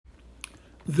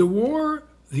The war,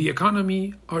 the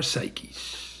economy, our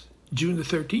psyches. June the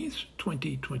 13th,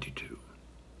 2022.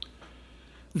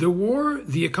 The war,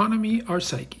 the economy, our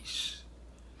psyches.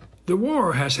 The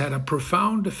war has had a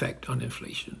profound effect on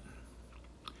inflation.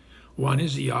 One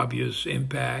is the obvious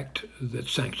impact that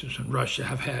sanctions on Russia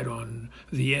have had on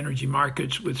the energy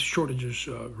markets, with shortages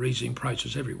raising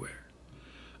prices everywhere.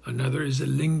 Another is the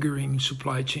lingering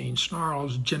supply chain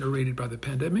snarls generated by the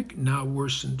pandemic, now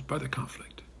worsened by the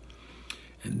conflict.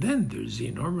 And then there's the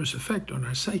enormous effect on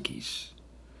our psyches,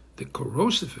 the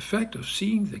corrosive effect of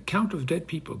seeing the count of dead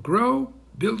people grow,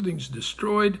 buildings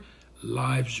destroyed,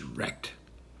 lives wrecked.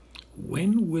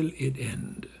 When will it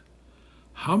end?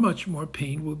 How much more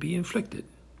pain will be inflicted?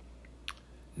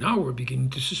 Now we're beginning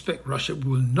to suspect Russia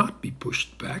will not be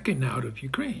pushed back and out of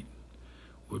Ukraine.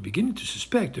 We're beginning to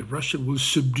suspect that Russia will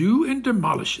subdue and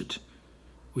demolish it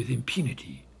with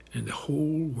impunity and the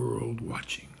whole world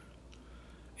watching.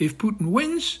 If Putin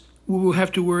wins, we will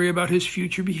have to worry about his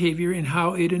future behavior and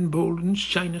how it emboldens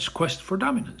China's quest for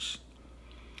dominance.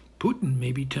 Putin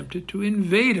may be tempted to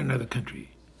invade another country.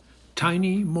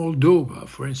 Tiny Moldova,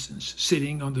 for instance,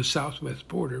 sitting on the southwest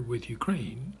border with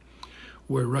Ukraine,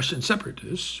 where Russian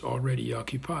separatists already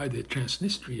occupy the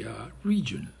Transnistria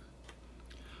region.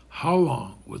 How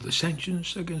long will the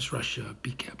sanctions against Russia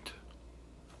be kept?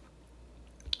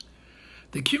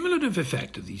 The cumulative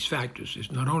effect of these factors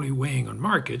is not only weighing on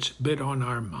markets, but on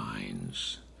our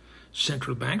minds.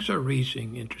 Central banks are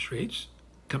raising interest rates.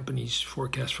 Companies'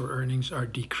 forecasts for earnings are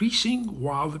decreasing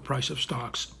while the price of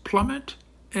stocks plummet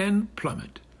and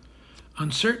plummet.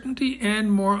 Uncertainty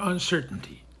and more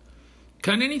uncertainty.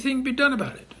 Can anything be done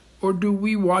about it, or do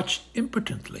we watch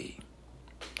impotently?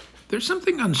 There's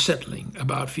something unsettling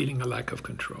about feeling a lack of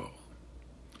control.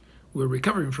 We're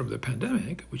recovering from the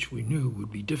pandemic, which we knew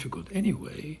would be difficult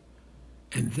anyway,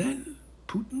 and then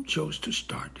Putin chose to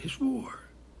start his war.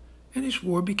 And his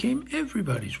war became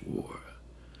everybody's war.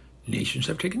 Nations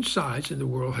have taken sides and the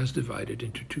world has divided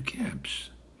into two camps.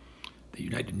 The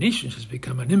United Nations has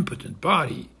become an impotent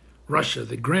body. Russia,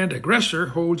 the grand aggressor,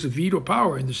 holds a veto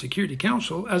power in the Security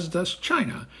Council, as does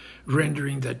China,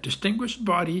 rendering that distinguished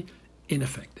body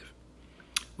ineffective.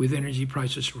 With energy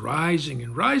prices rising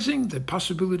and rising, the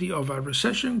possibility of a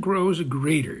recession grows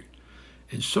greater,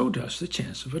 and so does the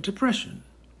chance of a depression.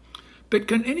 But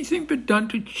can anything be done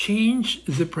to change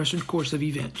the present course of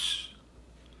events?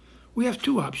 We have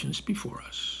two options before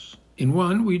us. In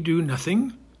one, we do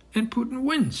nothing, and Putin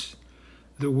wins.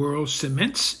 The world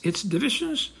cements its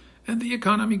divisions, and the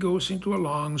economy goes into a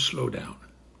long slowdown.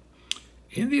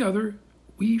 In the other,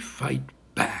 we fight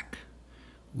back.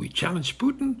 We challenge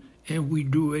Putin, and we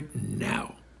do it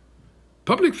now.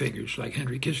 Public figures like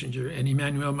Henry Kissinger and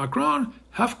Emmanuel Macron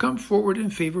have come forward in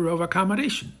favor of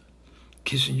accommodation.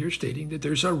 Kissinger stating that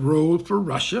there's a role for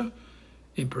Russia,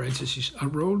 in parentheses, a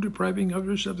role depriving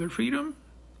others of their freedom,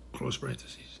 close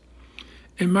parentheses.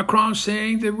 And Macron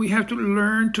saying that we have to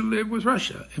learn to live with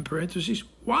Russia, in parentheses,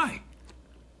 why?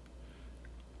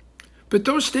 But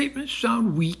those statements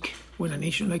sound weak when a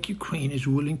nation like Ukraine is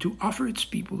willing to offer its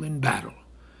people in battle,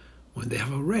 when they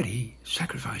have already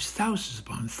sacrificed thousands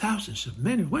upon thousands of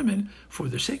men and women for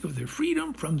the sake of their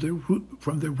freedom from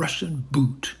the Russian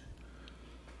boot.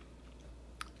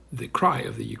 The cry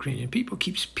of the Ukrainian people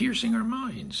keeps piercing our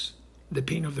minds. The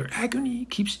pain of their agony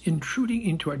keeps intruding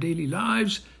into our daily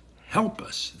lives. Help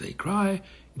us, they cry.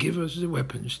 Give us the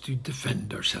weapons to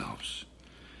defend ourselves.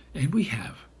 And we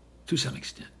have, to some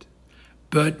extent,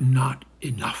 but not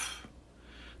enough.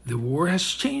 The war has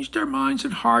changed our minds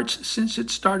and hearts since it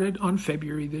started on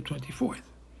February the 24th.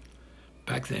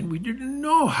 Back then, we didn't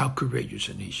know how courageous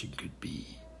a nation could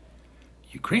be.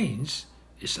 Ukraine's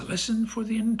is a lesson for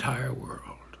the entire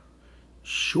world.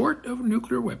 Short of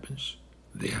nuclear weapons,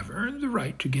 they have earned the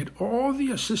right to get all the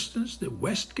assistance the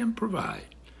West can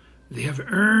provide. They have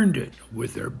earned it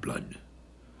with their blood.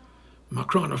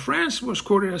 Macron of France was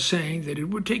quoted as saying that it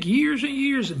would take years and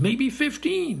years, maybe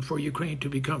 15, for Ukraine to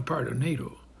become part of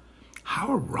NATO.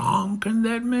 How wrong can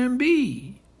that man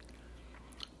be?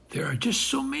 There are just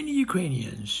so many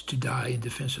Ukrainians to die in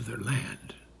defense of their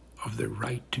land, of their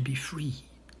right to be free.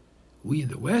 We in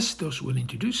the West, those willing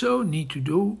to do so, need to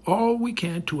do all we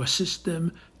can to assist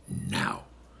them now.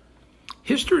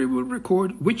 History will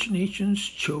record which nations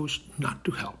chose not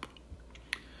to help.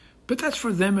 But that's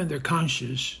for them and their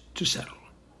conscience to settle.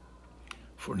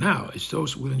 For now, it's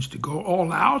those willing to go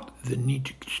all out that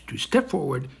need to step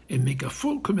forward and make a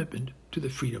full commitment to the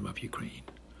freedom of Ukraine.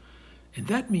 And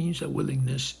that means a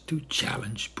willingness to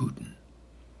challenge Putin.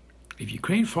 If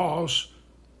Ukraine falls,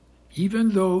 even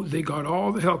though they got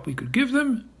all the help we could give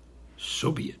them,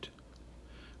 so be it.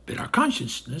 But our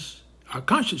consciences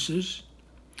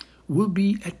will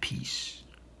be at peace.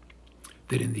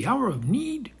 That in the hour of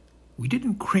need, we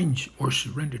didn't cringe or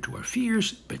surrender to our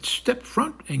fears, but stepped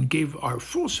front and gave our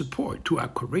full support to our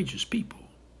courageous people.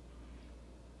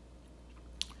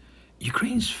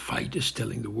 Ukraine's fight is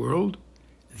telling the world,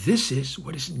 this is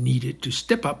what is needed to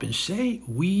step up and say,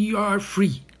 we are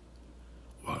free.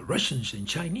 While Russians and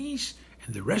Chinese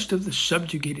and the rest of the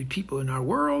subjugated people in our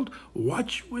world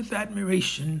watch with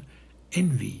admiration,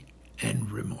 envy,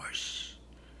 and remorse.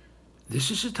 This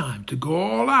is a time to go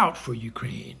all out for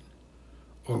Ukraine,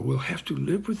 or we'll have to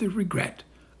live with the regret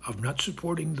of not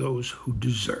supporting those who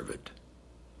deserve it.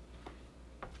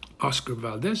 Oscar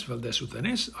Valdez, Valdez with an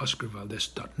S,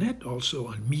 oscarvaldez.net, also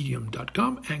on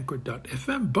medium.com,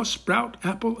 anchor.fm, Buzzsprout,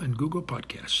 Apple, and Google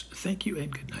Podcasts. Thank you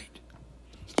and good night.